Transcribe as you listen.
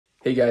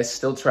Hey guys,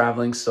 still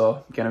traveling, so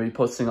I'm gonna be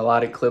posting a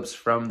lot of clips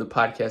from the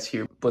podcast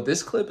here. But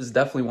this clip is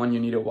definitely one you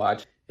need to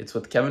watch. It's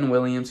with Kevin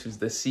Williams, who's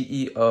the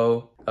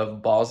CEO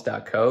of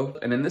balls.co.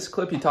 And in this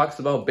clip, he talks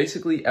about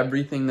basically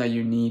everything that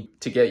you need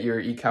to get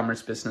your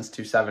e-commerce business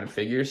to 7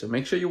 figures. So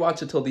make sure you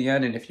watch it till the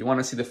end. And if you want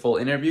to see the full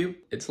interview,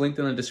 it's linked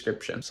in the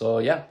description. So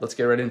yeah, let's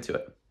get right into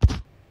it.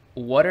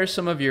 What are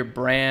some of your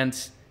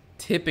brand's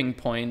tipping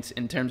points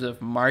in terms of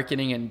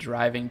marketing and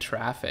driving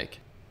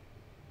traffic?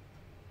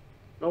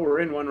 Oh,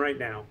 we're in one right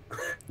now.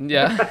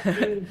 Yeah.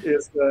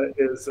 With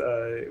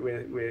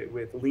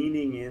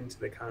leaning into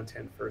the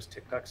content first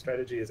TikTok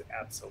strategy is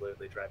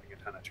absolutely driving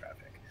a ton of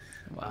traffic.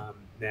 Wow.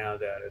 Now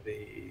that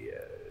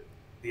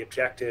the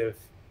objective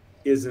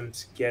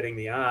isn't getting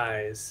the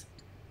eyes,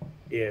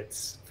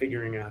 it's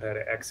figuring out how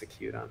to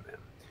execute on them.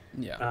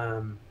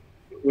 Yeah.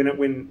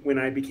 When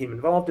I became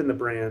involved in the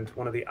brand,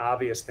 one of the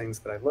obvious things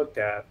that I looked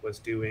at was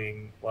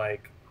doing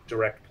like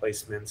direct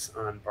placements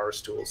on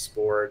Barstool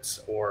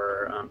Sports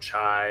or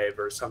Chive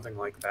or something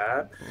like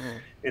that.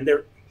 And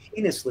they're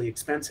heinously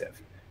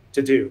expensive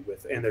to do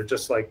with, and they're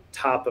just like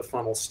top of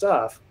funnel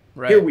stuff.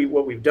 Right. Here,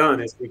 what we've done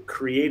is we've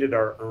created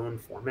our own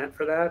format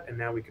for that, and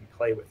now we can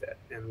play with it.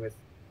 And with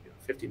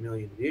 50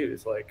 million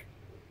views, like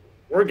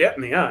we're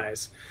getting the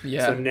eyes.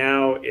 Yeah. So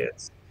now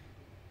it's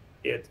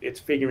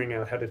figuring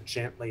out how to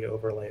gently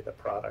overlay the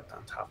product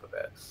on top of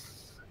it.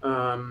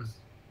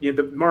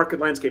 The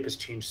market landscape has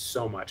changed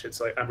so much. It's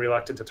like I'm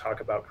reluctant to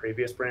talk about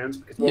previous brands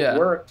because what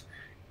worked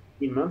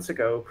 18 months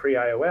ago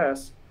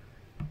pre-iOS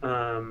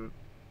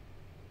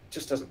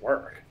just doesn't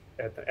work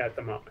at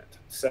the moment.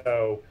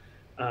 So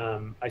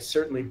I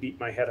certainly beat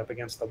my head up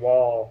against the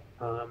wall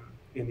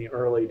in the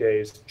early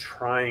days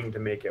trying to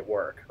make it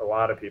work. A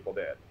lot of people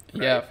did.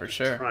 Right? Yeah, for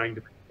sure. Trying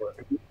to make it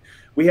work.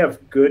 We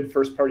have good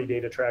first-party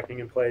data tracking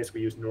in place.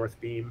 We use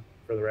Northbeam,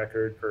 for the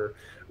record, for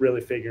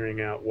really figuring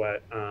out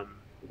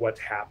what's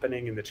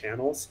happening in the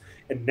channels.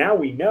 And now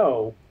we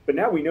know, but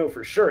now we know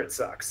for sure it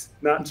sucks.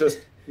 Not just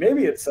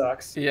maybe it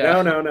sucks.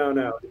 Yeah.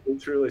 No.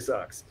 It truly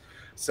sucks.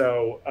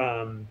 So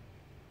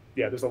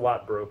yeah, there's a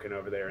lot broken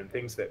over there, and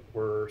things that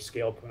were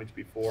scale points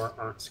before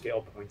aren't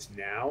scale points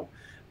now.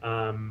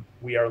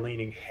 We are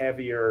leaning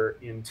heavier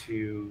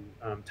into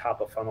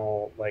top of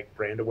funnel, like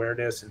brand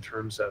awareness in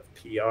terms of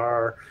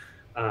PR,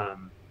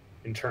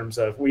 in terms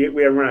of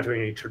we're not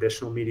doing any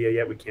traditional media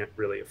yet. We can't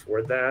really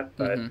afford that,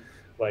 but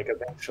like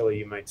eventually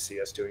you might see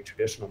us doing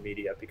traditional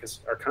media because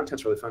our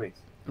content's really funny.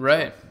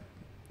 Right.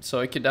 So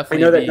it could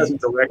definitely. I know that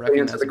doesn't directly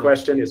answer the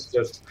question. It's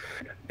just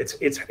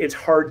it's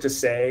hard to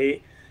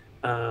say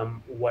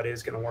what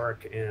is going to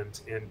work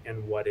and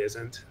what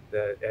isn't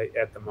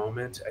at the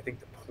moment. I think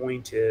the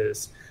point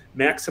is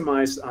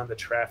maximize on the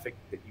traffic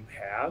that you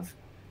have,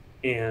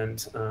 and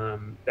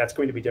that's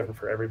going to be different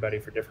for everybody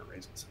for different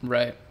reasons.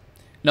 Right.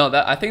 No,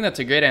 I think that's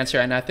a great answer.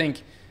 And I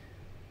think,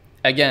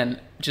 again,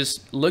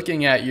 just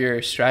looking at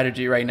your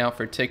strategy right now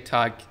for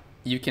TikTok,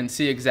 you can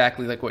see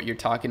exactly like what you're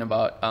talking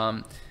about.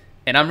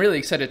 And I'm really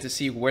excited to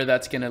see where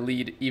that's going to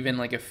lead even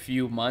like a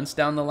few months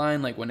down the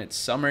line, like when it's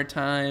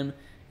summertime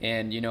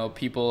and,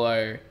 people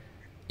are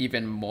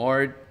even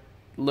more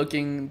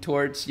looking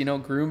towards,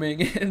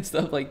 grooming and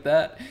stuff like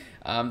that.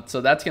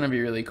 So that's going to be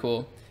really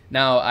cool.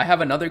 Now, I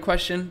have another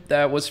question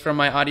that was from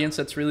my audience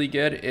that's really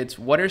good. It's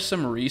what are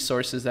some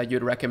resources that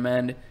you'd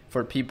recommend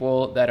for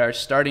people that are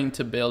starting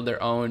to build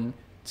their own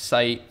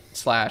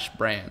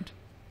site/brand?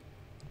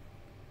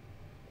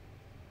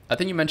 I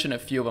think you mentioned a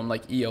few of them,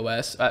 like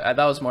EOS. That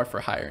was more for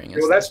hiring.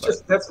 Well,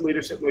 that's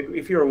leadership. Like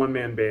if you're a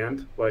one-man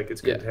band, like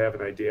it's good to have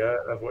an idea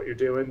of what you're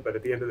doing, but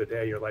at the end of the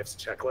day, your life's a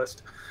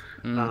checklist.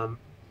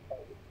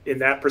 In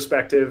that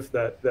perspective,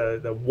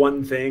 the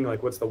one thing,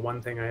 like what's the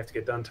one thing I have to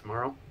get done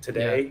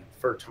today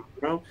for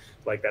tomorrow,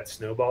 like that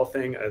snowball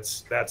thing,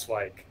 that's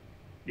like,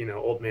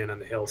 old man on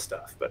the hill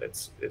stuff, but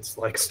it's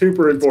like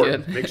super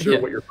important. Make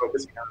sure what you're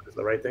focusing on is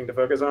the right thing to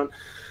focus on.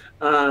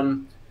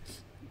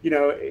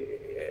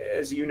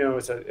 As you know,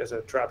 as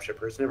a drop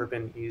shipper, it's never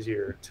been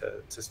easier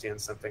to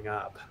stand something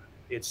up.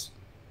 It's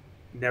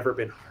never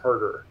been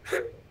harder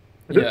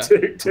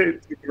to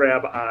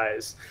grab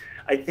eyes.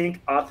 I think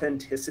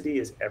authenticity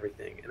is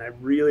everything, and I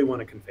really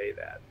want to convey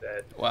that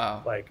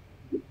like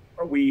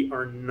we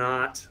are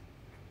not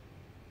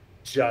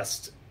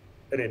just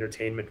an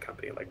entertainment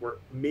company. Like we're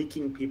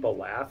making people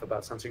laugh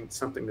about something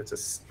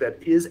that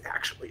is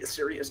actually a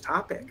serious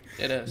topic.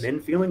 It is. Men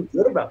feeling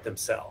good about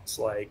themselves,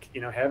 like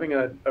having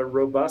a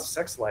robust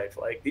sex life.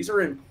 Like these are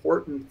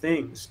important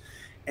things,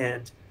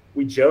 and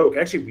we joke.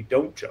 Actually, we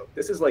don't joke.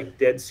 This is like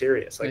dead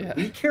serious. Like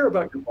we care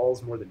about your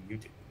balls more than you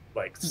do.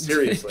 Like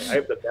seriously, I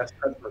have the best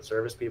customer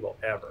service people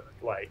ever.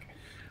 Like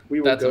we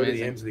will go to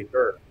the ends of the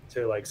earth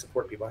to like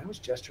support people. I always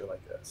gesture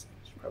like this.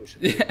 You probably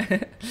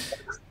should.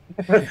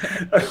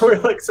 We're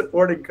like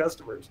supporting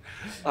customers,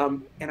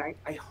 and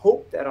I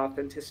hope that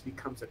authenticity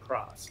comes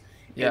across.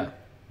 Yeah. And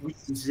we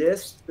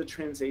resist the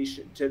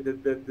temptation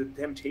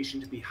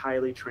to be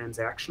highly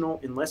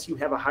transactional unless you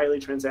have a highly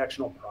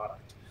transactional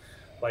product.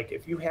 Like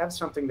if you have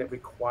something that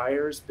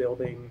requires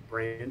building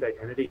brand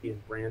identity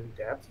and brand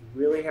depth,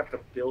 you really have to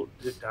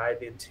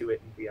dive into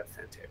it and be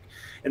authentic.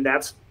 And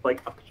that's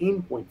like a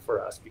pain point for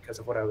us because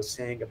of what I was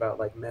saying about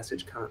like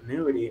message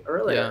continuity Yeah.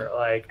 earlier.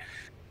 Like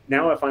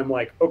now if I'm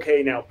like,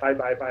 okay, now bye,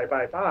 bye, bye,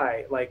 bye,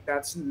 bye, like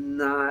that's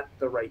not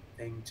the right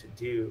thing to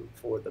do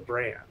for the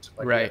brand.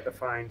 Like we have Right. to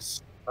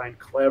find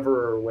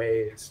cleverer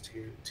ways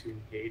to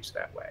engage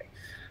that way.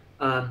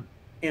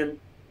 And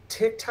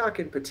TikTok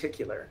in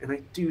particular, and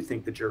I do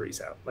think the jury's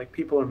out. Like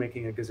people are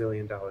making a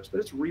gazillion dollars, but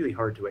it's really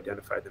hard to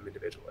identify them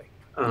individually.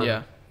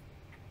 Yeah.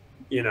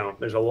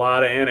 There's a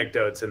lot of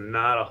anecdotes and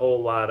not a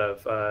whole lot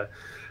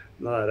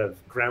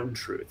of ground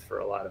truth for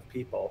a lot of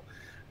people.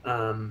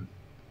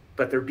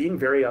 But they're being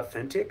very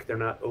authentic. They're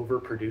not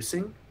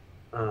overproducing.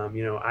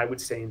 I would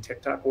say in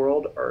TikTok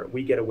world,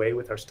 we get away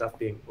with our stuff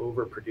being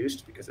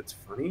overproduced because it's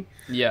funny.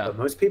 Yeah. But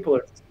most people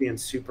are just being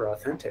super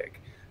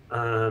authentic,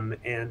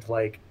 and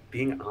like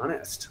being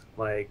honest.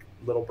 Like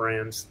little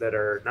brands that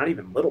are not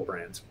even little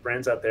brands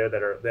out there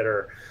that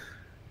are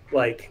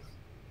like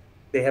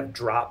they have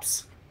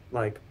drops,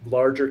 like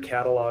larger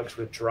catalogs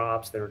with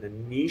drops. They're in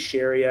a niche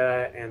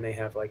area and they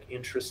have like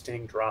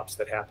interesting drops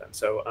that happen.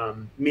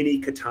 So Mini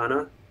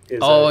Katana is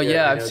Oh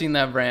yeah, I've seen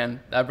that brand.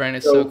 That brand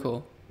is so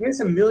cool. He has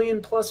 1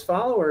 million plus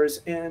followers,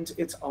 and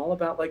it's all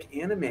about like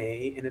anime,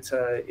 and it's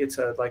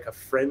a like a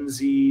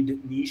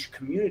frenzied niche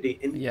community,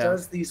 and he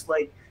does these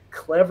like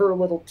clever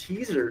little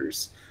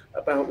teasers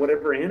about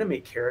whatever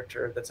anime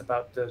character that's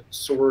about the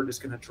sword is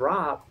going to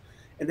drop,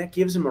 and that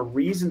gives him a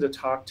reason to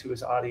talk to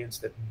his audience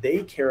that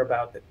they care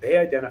about, that they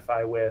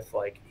identify with.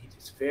 Like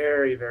he's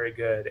very, very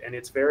good, and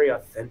it's very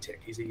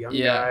authentic. He's a young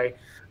guy.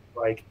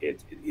 Like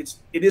it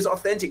is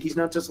authentic. He's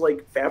not just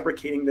like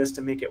fabricating this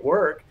to make it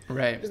work.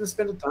 Right. He doesn't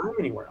spend a dime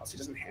anywhere else. He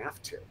doesn't have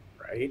to,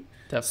 right?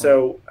 Definitely.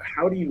 So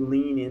how do you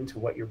lean into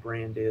what your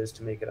brand is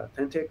to make it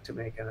authentic, to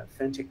make an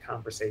authentic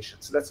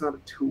conversation? So that's not a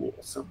tool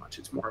so much.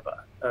 It's more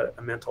of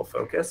a mental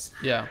focus.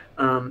 Yeah.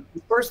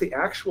 As far as the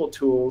actual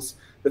tools,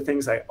 the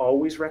things I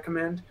always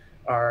recommend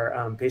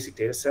are basic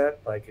data set.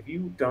 Like if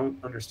you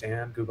don't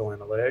understand Google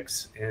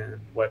Analytics and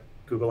what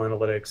Google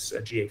Analytics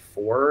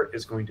GA4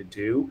 is going to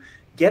do,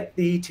 get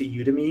thee to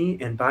Udemy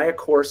and buy a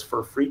course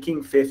for freaking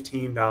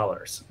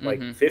 $15. Like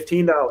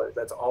 $15,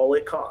 that's all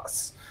it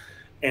costs.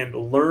 And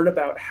learn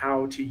about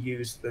how to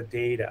use the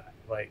data.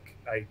 Like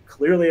I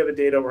clearly have a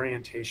data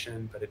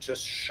orientation, but it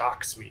just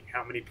shocks me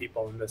how many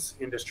people in this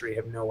industry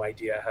have no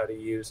idea how to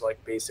use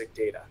like basic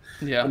data.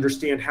 Yeah.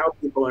 Understand how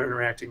people are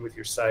interacting with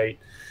your site,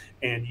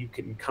 and you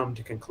can come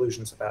to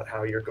conclusions about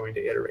how you're going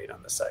to iterate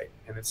on the site.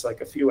 And it's like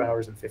a few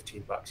hours and $15,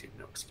 you have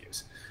no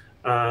excuse.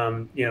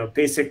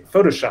 Basic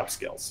Photoshop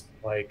skills.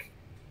 Like,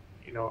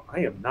 I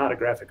am not a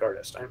graphic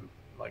artist. I'm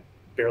like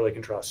barely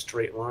can draw a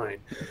straight line,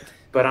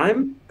 but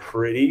I'm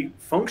pretty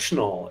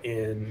functional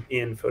in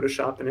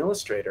Photoshop and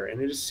Illustrator.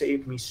 And it has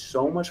saved me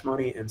so much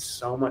money and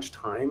so much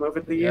time over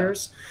the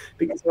years,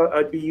 because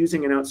I'd be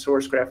using an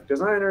outsourced graphic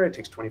designer. It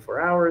takes 24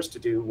 hours to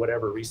do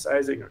whatever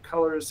resizing or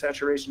colors,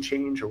 saturation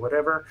change or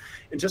whatever.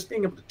 And just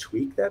being able to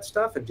tweak that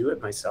stuff and do it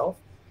myself,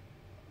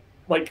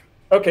 like,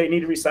 okay, need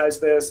to resize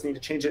this, need to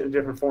change it in a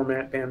different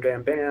format, bam,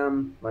 bam,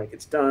 bam. Like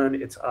it's done,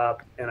 it's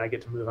up, and I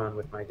get to move on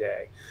with my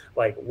day.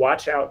 Like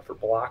watch out for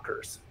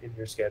blockers in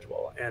your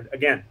schedule. And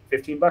again,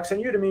 $15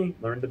 on Udemy,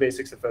 learn the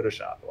basics of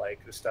Photoshop. Like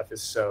this stuff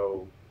is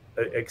so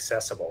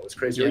accessible. It's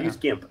crazy. Or use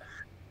GIMP.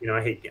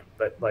 I hate GIMP,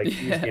 but like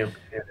use GIMP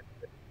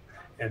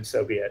and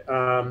so be it.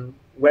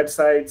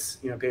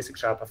 Websites, basic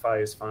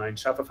Shopify is fine.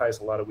 Shopify has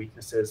a lot of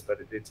weaknesses, but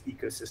its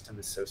ecosystem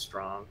is so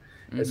strong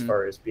as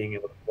far as being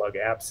able to plug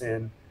apps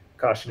in.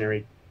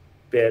 Cautionary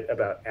bit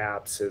about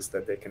apps is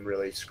that they can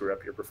really screw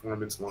up your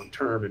performance long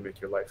term and make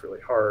your life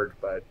really hard.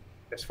 But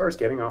as far as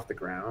getting off the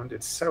ground,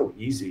 it's so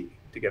easy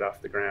to get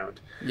off the ground.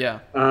 Yeah.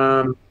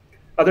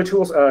 Other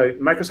tools,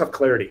 Microsoft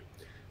Clarity.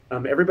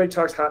 Everybody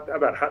talks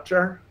about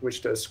Hotjar,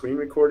 which does screen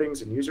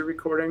recordings and user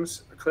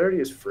recordings. Clarity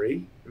is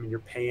free. I mean, you're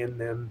paying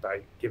them by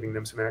giving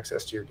them some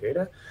access to your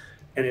data,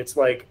 and it's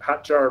like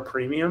Hotjar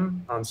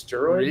Premium on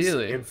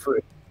steroids and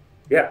free.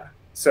 Yeah.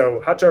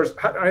 So Hotjar's,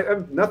 I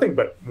have nothing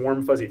but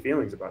warm, fuzzy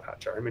feelings about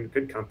Hotjar. I mean,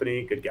 good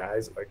company, good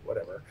guys, like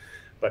whatever.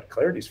 But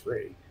Clarity's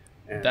free.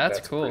 And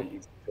that's cool.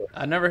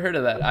 I've never heard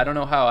of that. I don't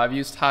know how. I've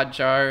used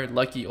Hotjar,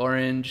 Lucky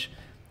Orange,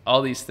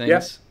 all these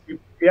things.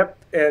 Yep.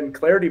 And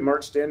Clarity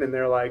marched in and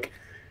they're like,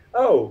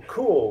 oh,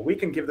 cool, we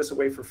can give this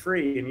away for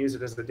free and use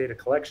it as the data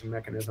collection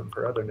mechanism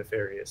for other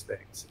nefarious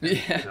things.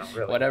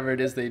 Really. Whatever it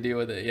is they do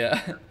with it,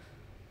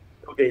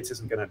 Bill Gates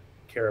isn't going to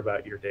care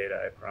about your data,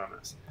 I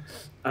promise.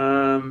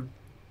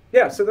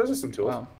 So those are some tools. Wow.